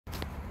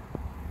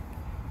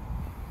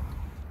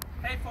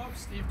Hey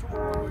folks, Steve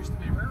Torborg, Oyster,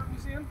 LIRR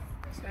Museum.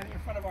 Standing in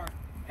front of our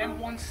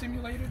M1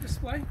 simulator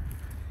display.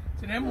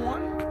 It's an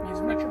M1, means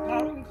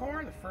Metropolitan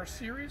car, the first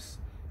series.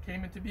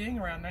 Came into being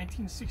around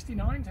 1969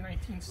 to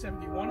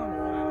 1971 on the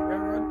Long Island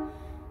Railroad.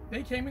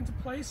 They came into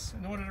place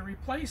in order to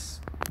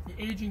replace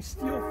the aging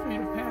steel fleet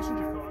of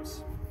passenger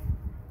cars.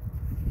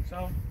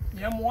 So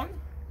the M1,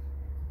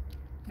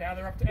 now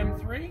they're up to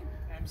M3,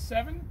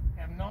 M7,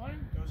 M9.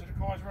 Those are the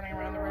cars running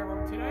around the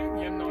railroad today.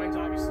 The M9s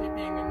obviously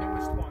being the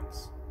newest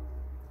ones.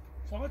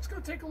 So let's go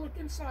take a look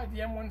inside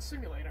the M1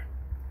 simulator.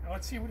 Now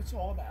let's see what it's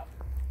all about.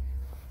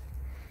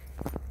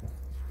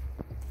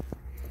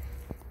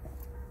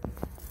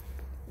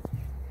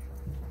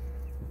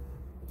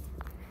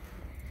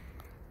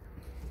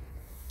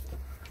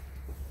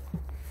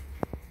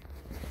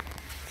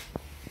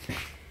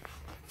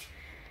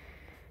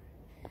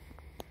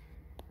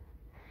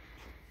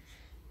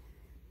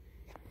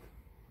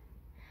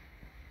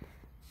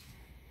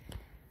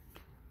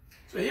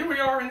 So here we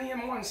are in the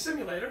M1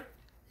 simulator.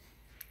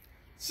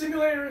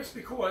 Simulator is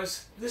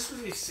because this was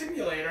a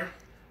simulator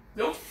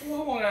built for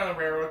the Long Island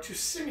Railroad to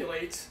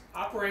simulate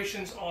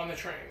operations on the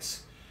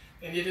trains.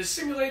 They needed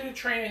simulated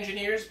train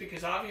engineers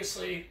because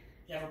obviously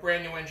you have a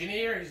brand new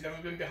engineer, he's never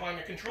been behind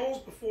the controls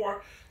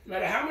before. No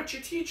matter how much you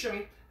teach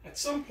him, at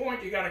some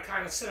point you got to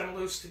kind of set him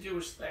loose to do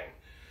his thing.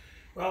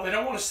 Well, they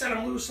don't want to set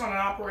him loose on an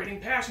operating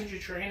passenger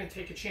train and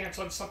take a chance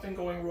on something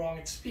going wrong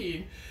at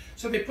speed.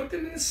 So they put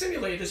them in the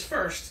simulators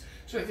first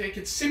so that they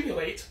could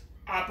simulate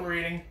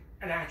operating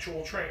an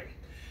actual train.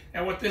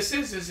 Now what this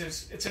is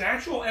it's an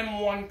actual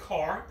M1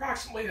 car,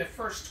 approximately the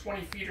first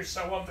 20 feet or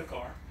so of the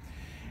car.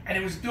 And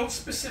it was built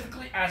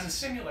specifically as a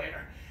simulator.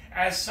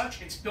 As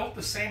such, it's built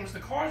the same as the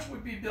cars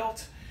would be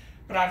built,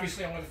 but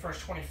obviously only the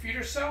first 20 feet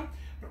or so.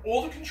 But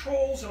all the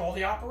controls and all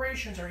the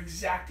operations are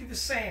exactly the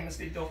same as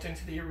they built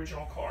into the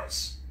original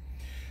cars.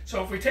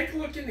 So if we take a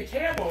look in the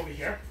cab over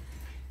here,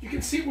 you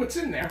can see what's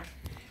in there.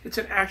 It's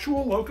an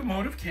actual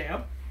locomotive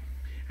cab.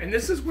 And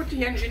this is what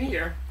the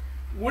engineer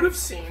would have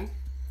seen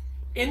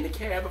in the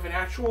cab of an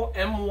actual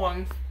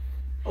M1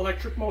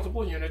 electric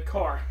multiple unit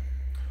car.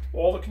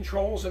 All the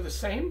controls are the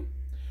same.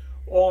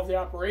 All of the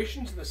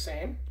operations are the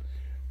same.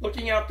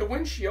 Looking out the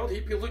windshield,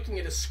 he'd be looking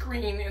at a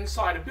screen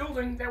inside a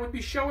building that would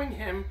be showing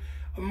him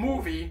a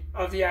movie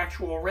of the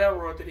actual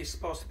railroad that he's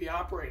supposed to be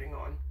operating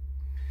on.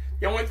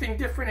 The only thing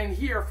different in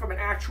here from an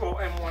actual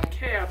M1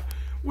 cab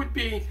would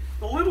be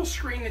the little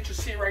screen that you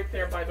see right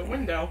there by the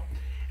window,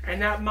 and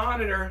that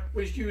monitor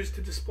was used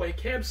to display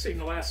cab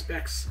signal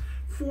aspects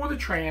for the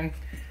train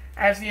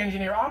as the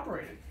engineer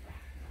operated.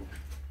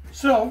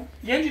 So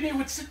the engineer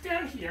would sit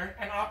down here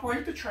and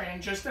operate the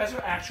train just as an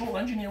actual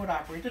engineer would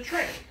operate the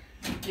train.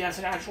 He has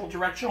an actual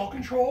directional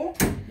control,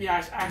 he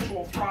has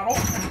actual throttle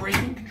and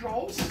braking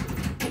controls,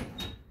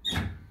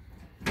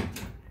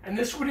 and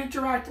this would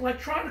interact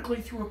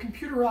electronically through a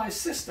computerized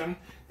system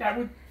that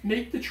would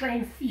make the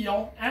train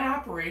feel and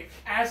operate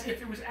as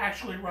if it was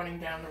actually running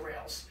down the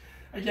rails.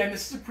 Again,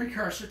 this is a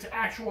precursor to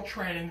actual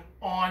training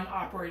on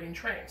operating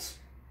trains.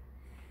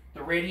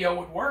 The radio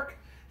would work,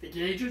 the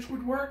gauges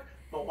would work,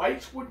 the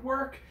lights would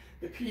work,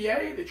 the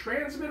PA, the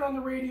transmit on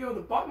the radio, the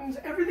buttons,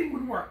 everything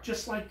would work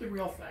just like the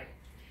real thing.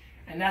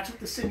 And that's what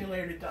the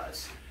simulator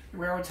does. The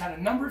railroads had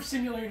a number of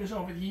simulators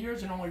over the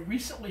years and only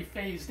recently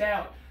phased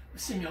out the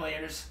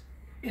simulators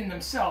in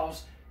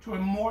themselves to a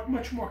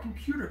much more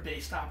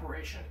computer-based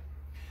operation.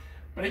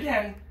 But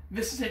again,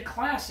 this is a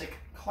classic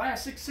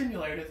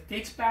simulator that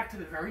dates back to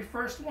the very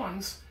first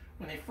ones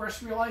when they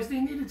first realized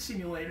they needed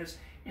simulators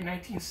in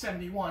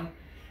 1971.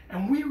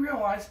 And we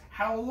realize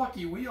how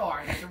lucky we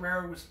are that the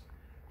railroad was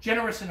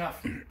generous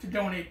enough to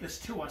donate this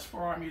to us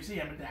for our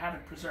museum and to have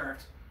it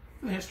preserved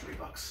for the history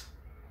books.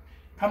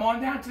 Come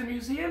on down to the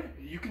museum,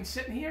 you can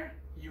sit in here,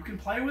 you can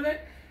play with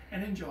it,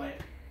 and enjoy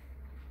it.